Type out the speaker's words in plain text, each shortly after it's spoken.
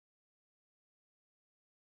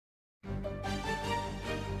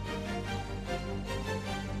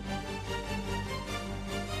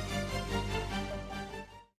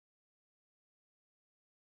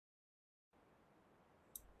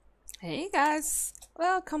Hey guys,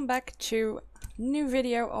 welcome back to a new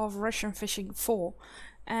video of Russian Fishing 4.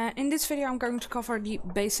 In this video I'm going to cover the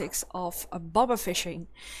basics of bobber fishing.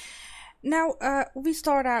 Now we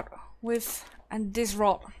start out with this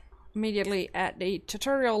rod immediately at the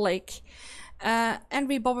tutorial lake, and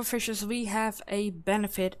we bobber fishers, we have a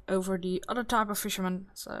benefit over the other type of fishermen,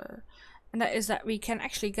 and that is that we can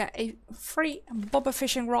actually get a free bobber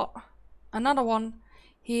fishing rod, another one,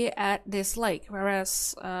 here at this lake,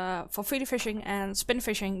 whereas for feeder fishing and spin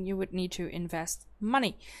fishing you would need to invest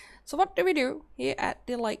money. So what do we do here at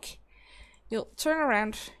the lake? You'll turn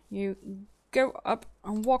around, you go up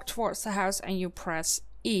and walk towards the house, and you press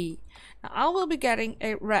E. Now I will be getting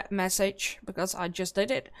a red message because I just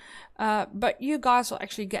did it, but you guys will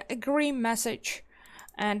actually get a green message,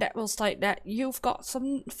 and that will state that you've got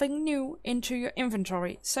something new into your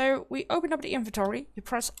inventory. So we open up the inventory, you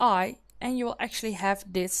press I, and you will actually have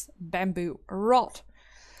this bamboo rod,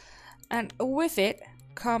 and with it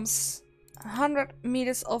comes 100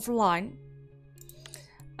 meters of line.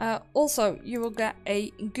 Also you will get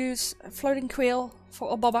a goose floating quill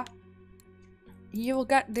for a bobber. You will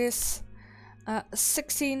get this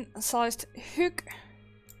 16 sized hook,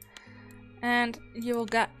 and you will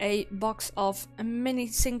get a box of mini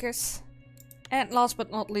sinkers, and last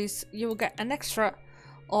but not least you will get an extra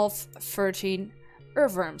of 13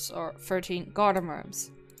 earthworms or 13 garden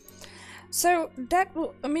worms. So that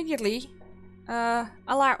will immediately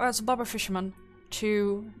allow us bobber fishermen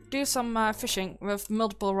to do some fishing with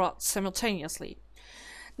multiple rods simultaneously.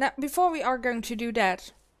 Now before we are going to do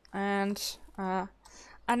that, and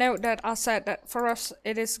I know that I said that for us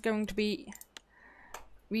it is going to be,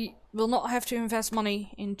 we will not have to invest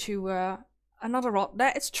money into another rod.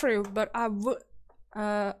 That is true, but I would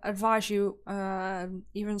advise you,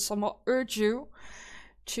 even somewhat urge you,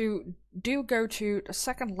 to go to the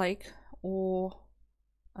second lake, or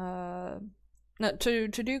no,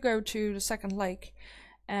 to go to the second lake,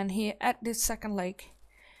 and here at this second lake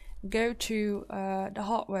go to the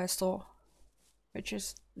hardware store, which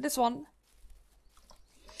is this one,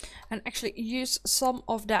 and actually use some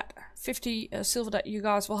of that 50 silver that you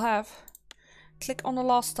guys will have. Click on the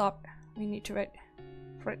last tab. We need to wait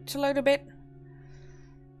for it to load a bit.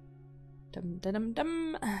 Dum dum dum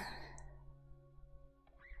dum.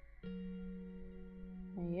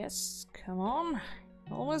 Yes, come on,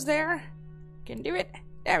 almost there, can do it,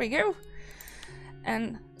 there we go.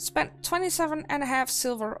 And spent 27.5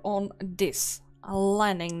 silver on this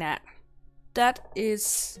landing net. That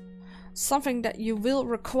is something that you will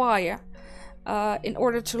require in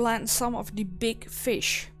order to land some of the big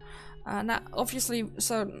fish. Now obviously,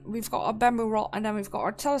 so we've got a bamboo rod, and then we've got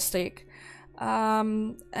our telestick,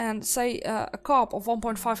 and say a carp of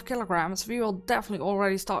 1.5 kilograms, we will definitely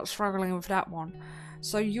already start struggling with that one.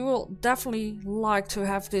 So you will definitely like to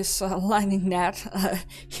have this landing net.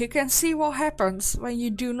 You can see what happens when you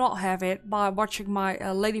do not have it by watching my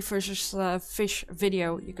Lady versus Fish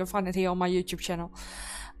video. You can find it here on my YouTube channel.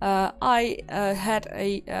 I had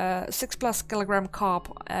a 6+ kilogram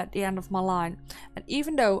carp at the end of my line, and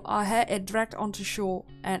even though I had it dragged onto shore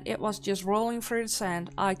and it was just rolling through the sand,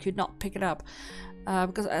 I could not pick it up,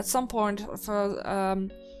 because at some point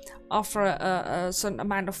after a certain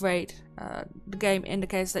amount of weight, the game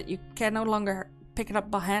indicates that you can no longer pick it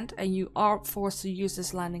up by hand, and you are forced to use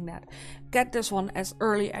this landing net. Get this one as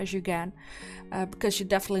early as you can, because you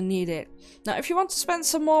definitely need it. Now if you want to spend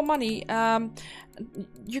some more money,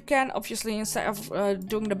 you can obviously, instead of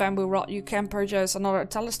doing the bamboo rod, you can purchase another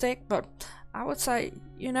telestick, but I would say,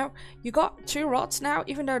 you know, you got 2 rods now.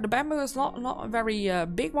 Even though the bamboo is not a very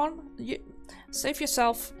big one, you save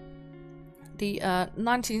yourself the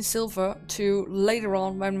 19 silver to later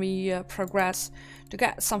on when we progress to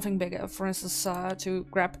get something bigger. For instance, to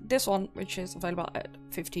grab this one, which is available at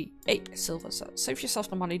 58 silver. So save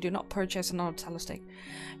yourself the money, do not purchase another telestick.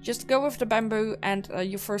 Just go with the bamboo and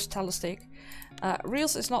your first telestick.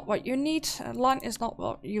 Reels is not what you need, line is not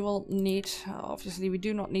what you will need. Obviously we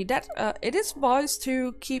do not need that. It is wise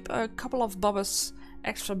to keep a couple of bobbers,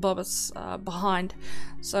 extra bobbers behind.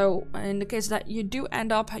 So in the case that you do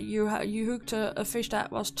end up, you hooked a fish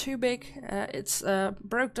that was too big, it's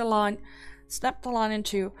broke the line, snapped the line in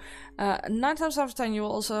two. 9 times out of 10 you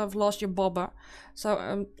will also have lost your bobber.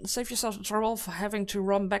 So save yourself the trouble for having to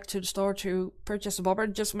run back to the store to purchase a bobber.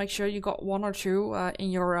 Just make sure you got 1 or 2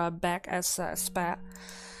 in your bag as spare.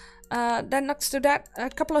 Then next to that, a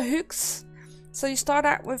couple of hooks. So you start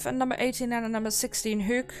out with a number 18 and a number 16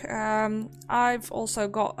 hook. I've also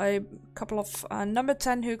got a couple of number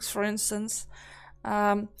 10 hooks, for instance.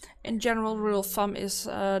 In general, rule of thumb is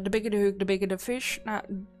the bigger the hook, the bigger the fish. Now,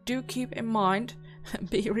 do keep in mind,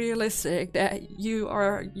 be realistic, that you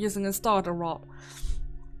are using a starter rod.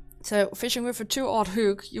 So fishing with a 2/0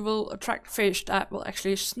 hook, you will attract fish that will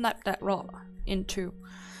actually snap that rod in two.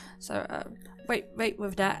 So wait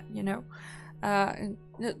with that, you know.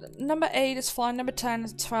 Number 8 is fine, number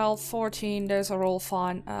 10, 12, 14, those are all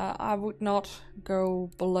fine. I would not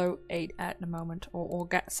go below 8 at the moment, or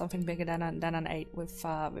get something bigger than an 8 with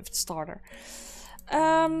starter.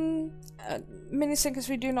 Mini sinkers,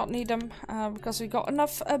 we do not need them because we got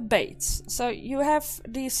enough baits. So you have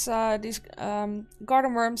these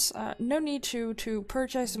garden worms. No need to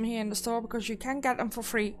purchase them here in the store, because you can get them for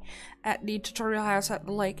free at the tutorial house at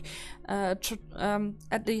the lake. At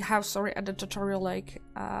the tutorial lake.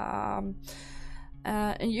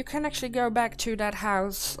 And you can actually go back to that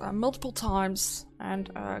house multiple times and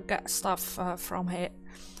get stuff from here.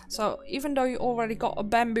 So even though you already got a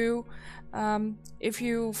bamboo, if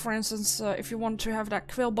you, for instance, if you want to have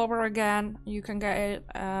that quill bobber again, you can get it.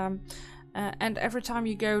 And every time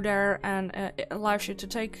you go there and it allows you to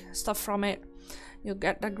take stuff from it, you'll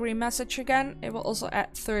get that green message again. It will also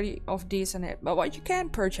add 30 of these in it. But what you can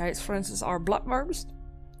purchase, for instance, are bloodworms.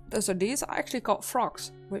 Those are these. I actually got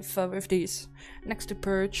frogs with these, next to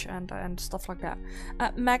perch and stuff like that.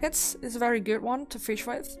 Maggots is a very good one to fish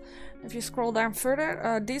with. If you scroll down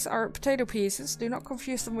further, these are potato pieces. Do not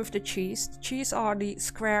confuse them with the cheese. The cheese are the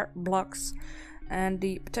square blocks, and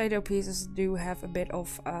the potato pieces do have a bit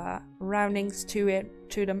of roundings to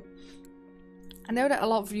them. I know that a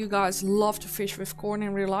lot of you guys love to fish with corn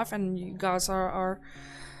in real life, and you guys are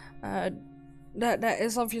that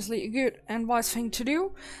is obviously a good and wise thing to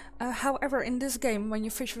do. However, in this game, when you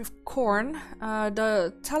fish with corn,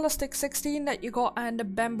 the Telestick 16 that you got and the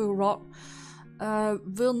bamboo rod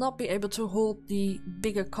will not be able to hold the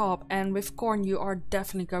bigger carp, and with corn you are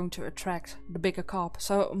definitely going to attract the bigger carp.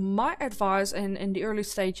 So my advice in the early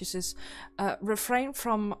stages is refrain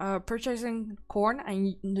from purchasing corn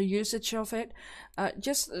and the usage of it.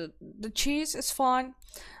 Just the cheese is fine.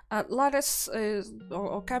 Lettuce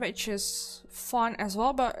or cabbage is fine as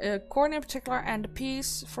well, but corn in particular and the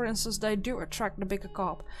peas, for instance, they do attract the bigger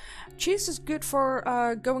carp. Cheese is good for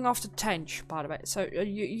going after tench, by the way. So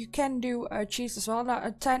you can do cheese as well. Now,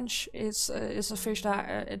 a tench is a fish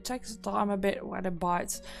that it takes time a bit when it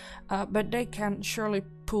bites, but they can surely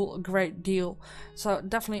pull a great deal. So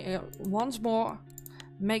definitely, once more,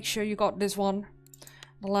 make sure you got this one,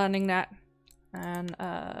 the landing net, and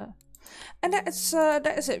that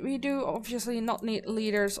is it. We do obviously not need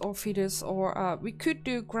leaders or feeders, or we could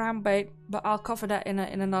do ground bait, but I'll cover that in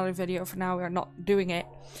another video. For now, we are not doing it.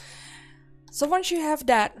 So once you have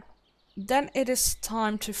that, then it is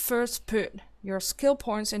time to first put your skill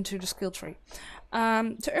points into the skill tree.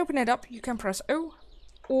 To open it up, you can press O,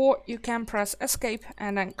 or you can press Escape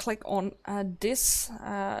and then click on this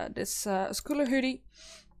schooler hoodie.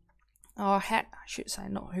 Or hat, I should say,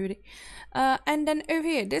 not hoodie. And then over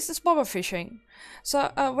here, this is bobber fishing.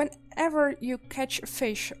 So whenever you catch a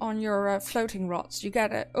fish on your floating rods, you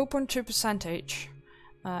get an 0.2%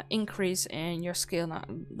 increase in your skill. Now,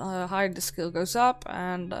 the higher the skill goes up,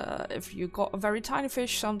 and if you got a very tiny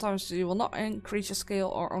fish, sometimes you will not increase your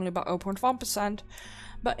skill, or only about 0.1%.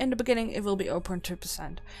 But in the beginning, it will be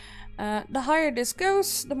 0.2%. The higher this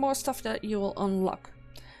goes, the more stuff that you will unlock.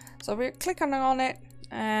 So we're clicking on it.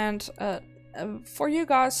 And for you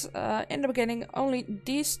guys, in the beginning, only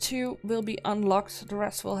these two will be unlocked. The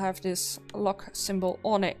rest will have this lock symbol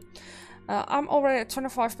on it. I'm already at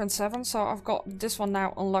 25.7, so I've got this one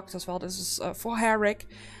now unlocked as well. This is for hair rig,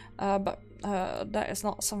 but that is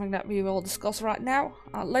not something that we will discuss right now.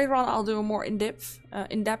 Later on, I'll do a more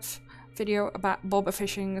in-depth video about bobber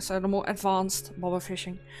fishing, so the more advanced bobber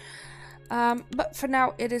fishing. But for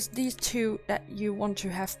now, it is these two that you want to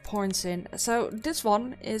have points in. So this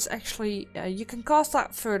one is actually, you can cast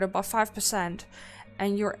out further by 5%,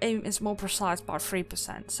 and your aim is more precise by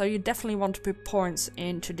 3%. So you definitely want to put points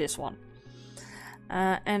into this one.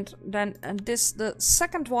 And then the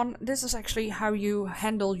second one, this is actually how you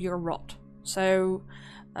handle your rod. So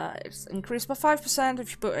it's increased by 5%.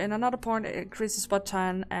 If you put in another point, it increases by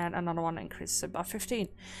 10, and another one increases it by 15.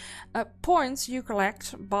 Points you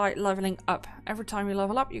collect by leveling up. Every time you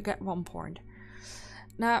level up, you get 1 point.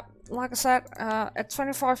 Now, like I said, at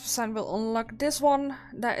 25% we'll unlock this one.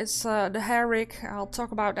 That is the hair rig. I'll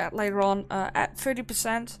talk about that later on. At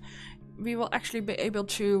 30%, we will actually be able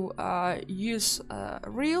to use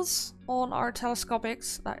reels on our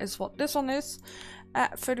telescopics. That is what this one is.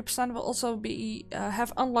 At 30% will also be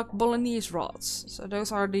have unlocked Bolognese rods. So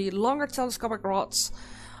those are the longer telescopic rods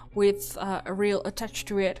with a reel attached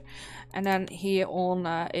to it. And then here on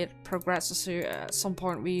it progresses to at some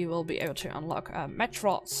point we will be able to unlock match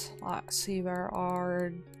rods. Let's see, where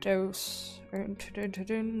are those?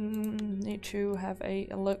 Need to have a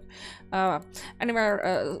look.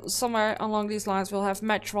 Anywhere somewhere along these lines we'll have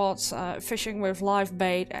match rods, fishing with live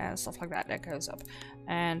bait and stuff like that that goes up.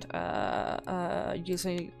 And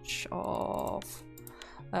usage of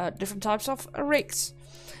different types of rigs.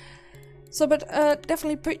 So, but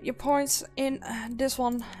definitely put your points in this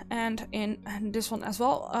one and in this one as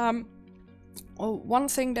well. One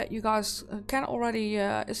thing that you guys can already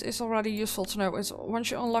is already useful to know is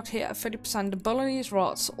once you unlock here at 30% the Bolognese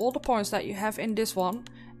rods, all the points that you have in this one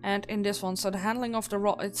and in this one, so the handling of the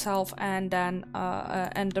rod itself and then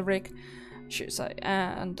and the rig, should say,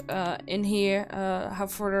 and in here how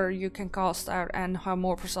further you can cast out and how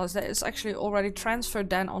more precise that is actually already transferred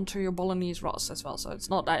then onto your Bolognese rods as well. So it's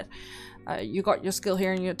not that you got your skill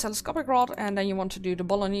here in your telescopic rod and then you want to do the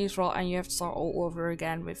Bolognese rod and you have to start all over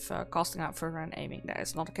again with casting out further and aiming. That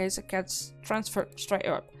is not the case. It gets transferred straight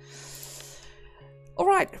up.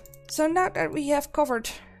 Alright, so now that we have covered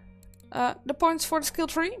the points for the skill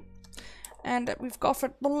tree and that we've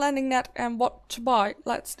covered the landing net and what to buy,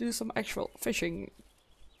 let's do some actual fishing.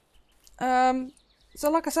 So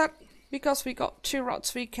like I said, because we got 2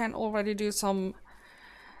 rods, we can already do some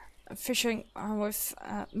fishing with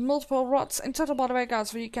multiple rods. In total, by the way,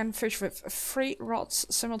 guys, we can fish with 3 rods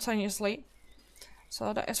simultaneously.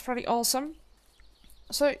 So that is pretty awesome.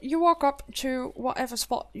 So you walk up to whatever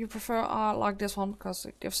spot you prefer. I like this one because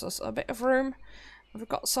it gives us a bit of room. We've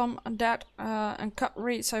got some dead and cut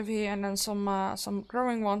reeds over here, and then some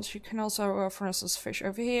growing ones. You can also, for instance, fish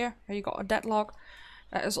over here. Here you got a deadlock.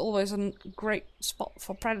 That is always a great spot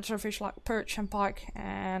for predator fish like perch and pike.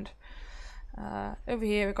 And over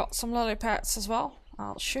here we got some lily pads as well.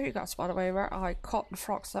 I'll show you guys, by the way, where I caught the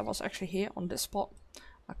frogs. That was actually here on this spot.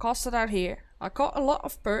 I casted out here. I caught a lot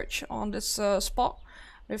of perch on this spot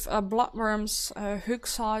with bloodworms, hook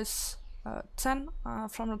size 10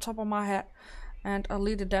 from the top of my head, and a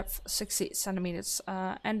leader depth 60 centimeters.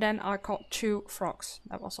 And then I caught 2 frogs.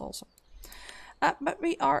 That was awesome. But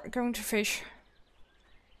we are going to fish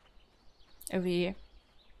over here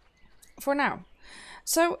for now.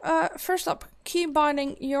 So first up, keep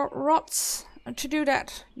binding your rods. To do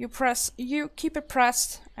that, you press U, keep it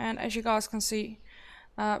pressed, and as you guys can see,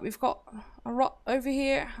 we've got a rod over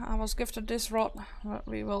here. I was gifted this rod.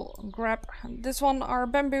 We will grab this one, our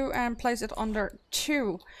bamboo, and place it under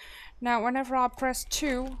 2. Now whenever I press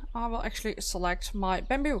 2, I will actually select my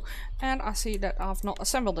bamboo, and I see that I've not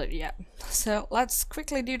assembled it yet. So let's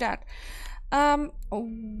quickly do that.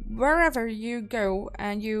 Wherever you go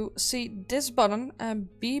and you see this button,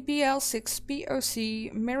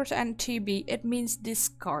 BBL6POC mirror to NTB, it means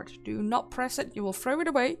discard. Do not press it, you will throw it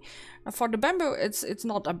away. For the bamboo, it's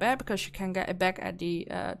not that bad because you can get it back at the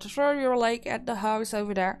tutorial lake at the house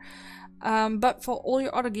over there. But for all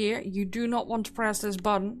your other gear, you do not want to press this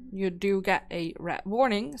button. You do get a red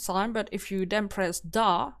warning sign, but if you then press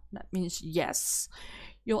DA, that means yes,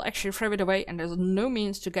 you'll actually throw it away and there's no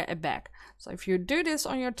means to get it back. So if you do this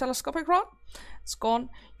on your telescopic rod, it's gone.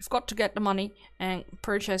 You've got to get the money and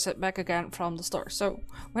purchase it back again from the store. So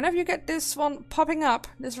whenever you get this one popping up,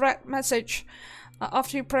 this red message,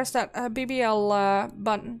 after you press that BBL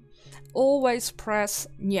button, always press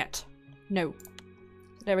NIET. No.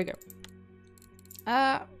 There we go.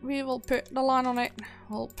 We will put the line on it.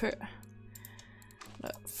 We'll put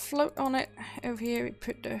the float on it. Over here we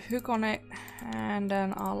put the hook on it, and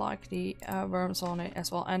then I like the worms on it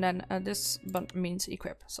as well. And then this button means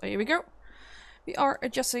equip. So here we go. We are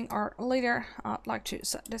adjusting our leader. I'd like to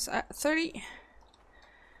set this at 30,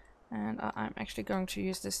 and I'm actually going to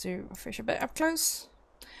use this to fish a bit up close.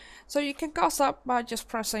 So you can cast up by just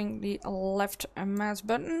pressing the left mouse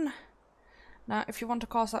button. Now if you want to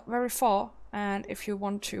cast up very far, and if you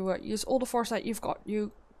want to use all the force that you've got,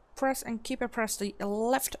 you press and keep it press the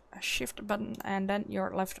left shift button and then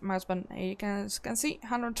your left mouse button. You can see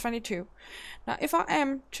 122. Now if I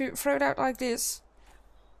am to throw it out like this,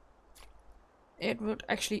 it would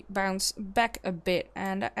actually bounce back a bit,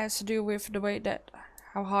 and that has to do with the way that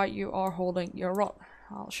how high you are holding your rod.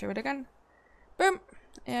 I'll show it again. Boom,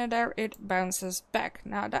 and there it bounces back.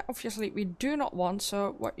 Now that obviously we do not want,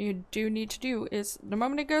 so what you do need to do is the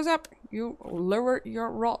moment it goes up, you lower your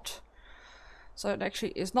rod, so it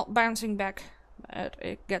actually is not bouncing back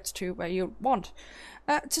it gets to where you want.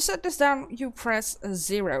 To set this down, you press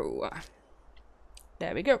 0.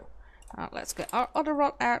 There we go. Let's get our other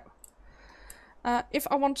rod out. If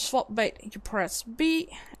I want to swap bait, you press B.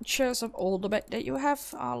 It shows up all the bait that you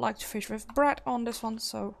have. I like to fish with bread on this one,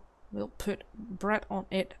 so we'll put bread on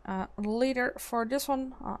it later. For this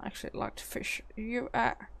one, I actually like to fish you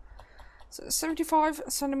at 75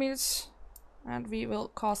 centimeters, and we will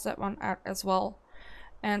cast that one out as well.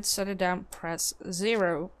 And set it down, press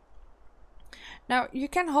 0. Now you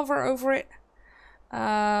can hover over it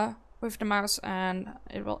with the mouse and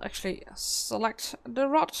it will actually select the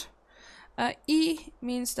rod. E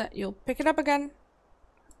means that you'll pick it up again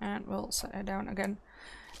and we'll set it down again.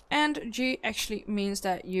 And G actually means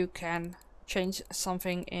that you can change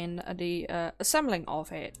something in the assembling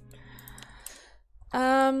of it.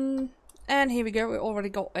 And here we go, we already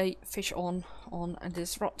got a fish on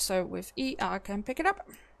this rod, so with E I can pick it up.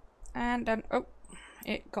 And then, oh,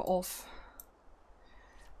 it got off.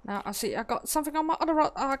 Now I see I got something on my other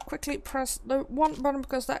rod. I quickly press the 1 button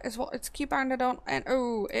because that is what it's key bounded on. And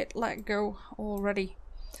oh, it let go already.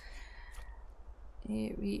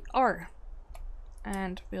 Here we are.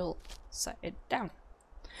 And we'll set it down.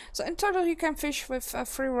 So in total you can fish with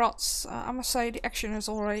 3 rods. I must say the action is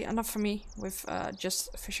already enough for me with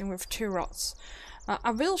just fishing with 2 rods.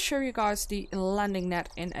 I will show you guys the landing net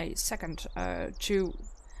in a second. To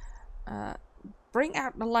bring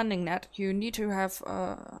out the landing net you need to have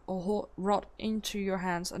a whole rod into your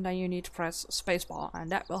hands, and then you need to press spacebar,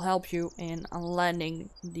 and that will help you in landing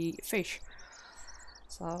the fish.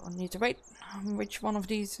 So I need to wait which one of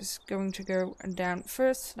these is going to go down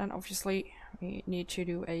first. Then obviously we need to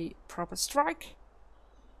do a proper strike.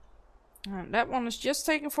 And that one is just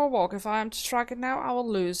taken for a walk. If I am to strike it now, I will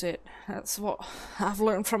lose it. That's what I've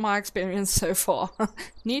learned from my experience so far.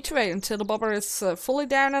 Need to wait until the bobber is fully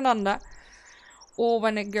down and under, or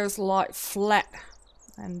when it goes light flat.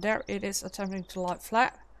 And there it is, attempting to light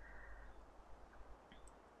flat.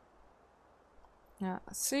 Now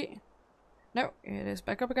let's see. No, it is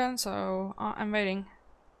back up again, so I'm waiting.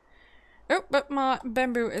 Oh, but my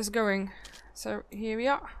bamboo is going. So here we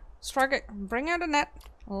are. Strike it, bring out the net,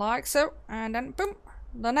 like so, and then boom.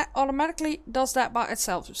 The net automatically does that by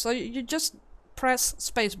itself. So you just press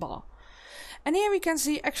spacebar. And here we can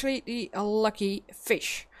see actually the lucky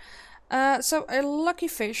fish. So a lucky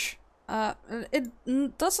fish,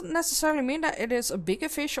 it doesn't necessarily mean that it is a bigger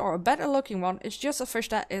fish or a better looking one. It's just a fish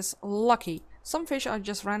that is lucky. Some fish are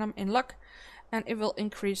just random in luck, and it will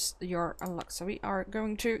increase your luck. So we are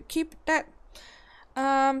going to keep that.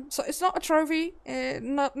 So it's not a trophy,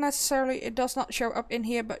 not necessarily, it does not show up in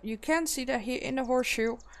here, but you can see that here in the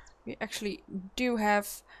horseshoe we actually do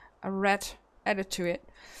have a red added to it.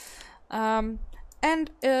 And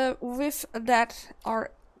with that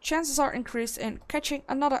our chances are increased in catching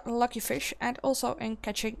another lucky fish and also in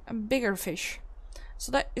catching a bigger fish.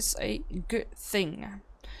 So that is a good thing.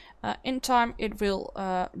 In time it will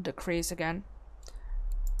decrease again.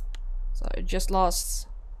 So it just lasts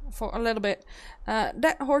for a little bit.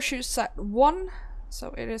 That horseshoe set 1,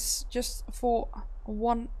 so it is just for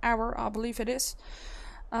 1 hour, I believe it is.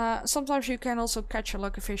 Sometimes you can also catch a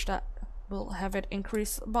lucky fish that will have it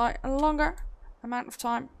increased by a longer amount of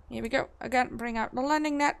time. Here we go again, bring out the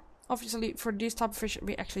landing net. Obviously for these type of fish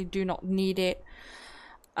we actually do not need it,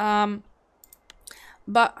 but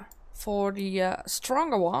for the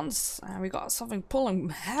stronger ones, we got something pulling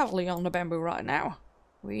heavily on the bamboo right now.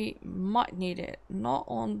 We might need it. Not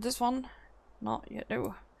on this one. Not yet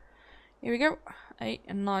though. Here we go. A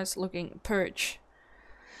nice looking perch.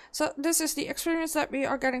 So this is the experience that we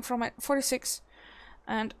are getting from it. 46.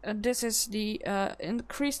 And this is the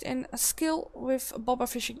increased in skill with bobber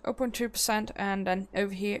fishing 0.2%. And then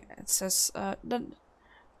over here it says the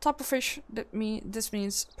type of fish. This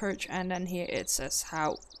means perch. And then here it says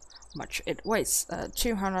how much it weighs.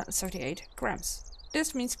 278 grams.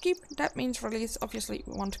 This means keep, that means release. Obviously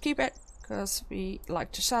we want to keep it because we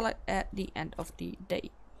like to sell it at the end of the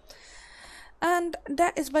day. And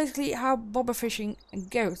that is basically how bobber fishing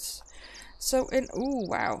goes. So in, ooh,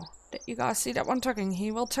 wow, you guys see that one tucking?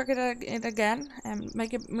 He will tuck it in again and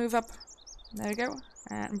make it move up. There we go,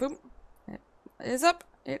 and boom, it is up,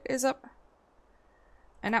 it is up.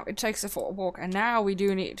 And now it takes a forward walk, and now we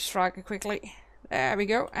do need to strike it quickly. There we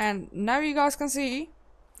go, and now you guys can see,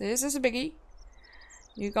 this is a biggie.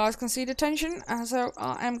 You guys can see the tension, and so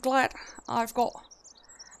I am glad I've got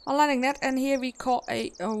a landing net. And here we caught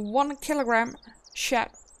a 1 kilogram chub,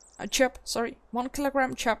 1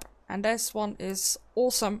 kilogram chub, and this one is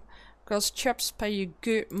awesome because chubs pay you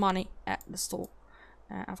good money at the store.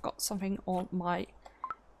 I've got something on my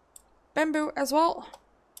bamboo as well.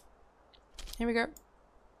 Here we go.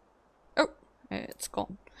 Oh, it's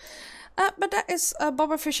gone. But that is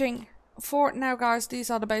bobber fishing for now, guys. These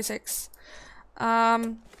are the basics.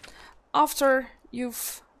 After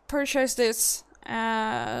you've purchased this,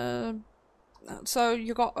 so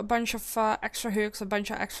you got a bunch of extra hooks, a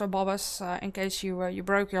bunch of extra bobbers in case you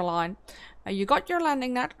broke your line. You got your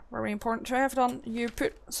landing net, very important to have done. You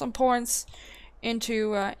put some points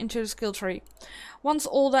into the skill tree. Once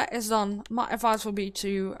all that is done, my advice will be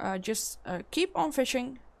to just keep on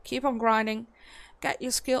fishing, keep on grinding, get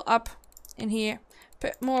your skill up in here,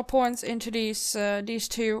 put more points into these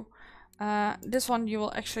two. This one you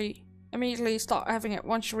will actually immediately start having it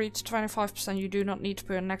once you reach 25%. You do not need to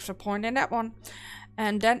put an extra point in that one,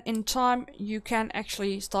 and then in time you can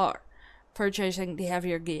actually start purchasing the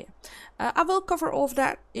heavier gear. I will cover all of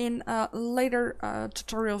that in a later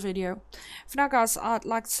tutorial video. For now, guys, I'd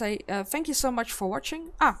like to say thank you so much for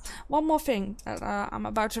watching. One more thing that I'm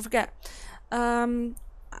about to forget. I'm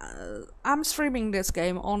streaming this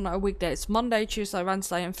game on weekdays, Monday, Tuesday,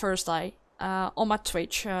 Wednesday and Thursday on my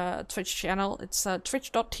Twitch channel. It's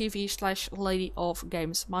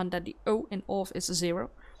twitch.tv/ladyofgames. Mind that the O in of is a 0.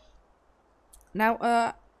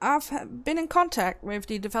 Now, I've been in contact with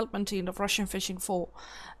the development team of Russian Fishing 4,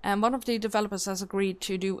 and one of the developers has agreed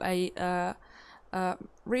to do a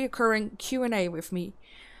reoccurring Q&A with me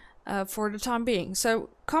for the time being. So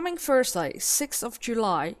coming Thursday, 6th of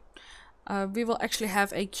July, we will actually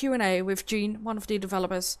have a Q&A with Gene, one of the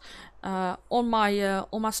developers, on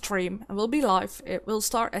my stream. It will be live. It will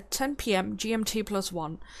start at 10 PM GMT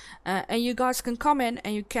 +1, and you guys can come in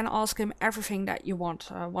and you can ask him everything that you want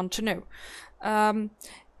to know.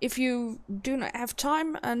 If you do not have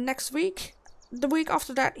time next week, the week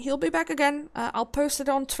after that, he'll be back again. I'll post it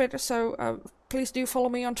on Twitter, so please do follow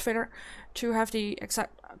me on Twitter to have the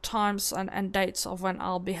exact times and dates of when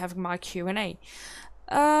I'll be having my Q&A.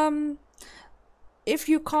 If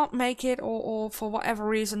you can't make it, or for whatever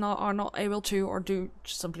reason are not able to, or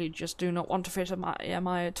simply just do not want to visit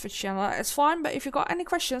my Twitch channel, it's fine. But if you got any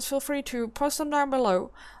questions, feel free to post them down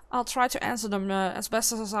below. I'll try to answer them as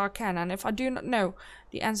best as I can, and if I do not know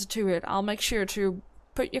the answer to it, I'll make sure to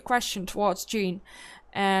put your question towards Gene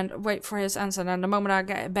and wait for his answer, and the moment I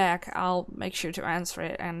get it back, I'll make sure to answer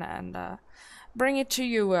it and bring it to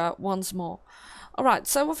you once more. Alright,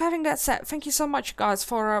 so with having that said, thank you so much, guys,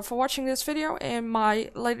 for watching this video. In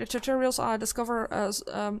my later tutorials,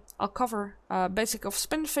 I'll cover basic of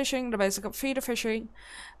spin fishing, the basic of feeder fishing.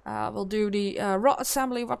 We'll do the rod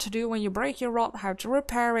assembly, what to do when you break your rod, how to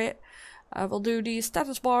repair it. We'll do the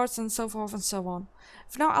status bars and so forth and so on.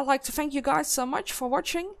 For now, I'd like to thank you guys so much for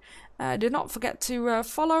watching. Do not forget to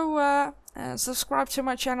follow, subscribe to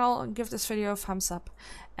my channel, and give this video a thumbs up.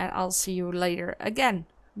 And I'll see you later again.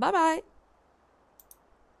 Bye bye!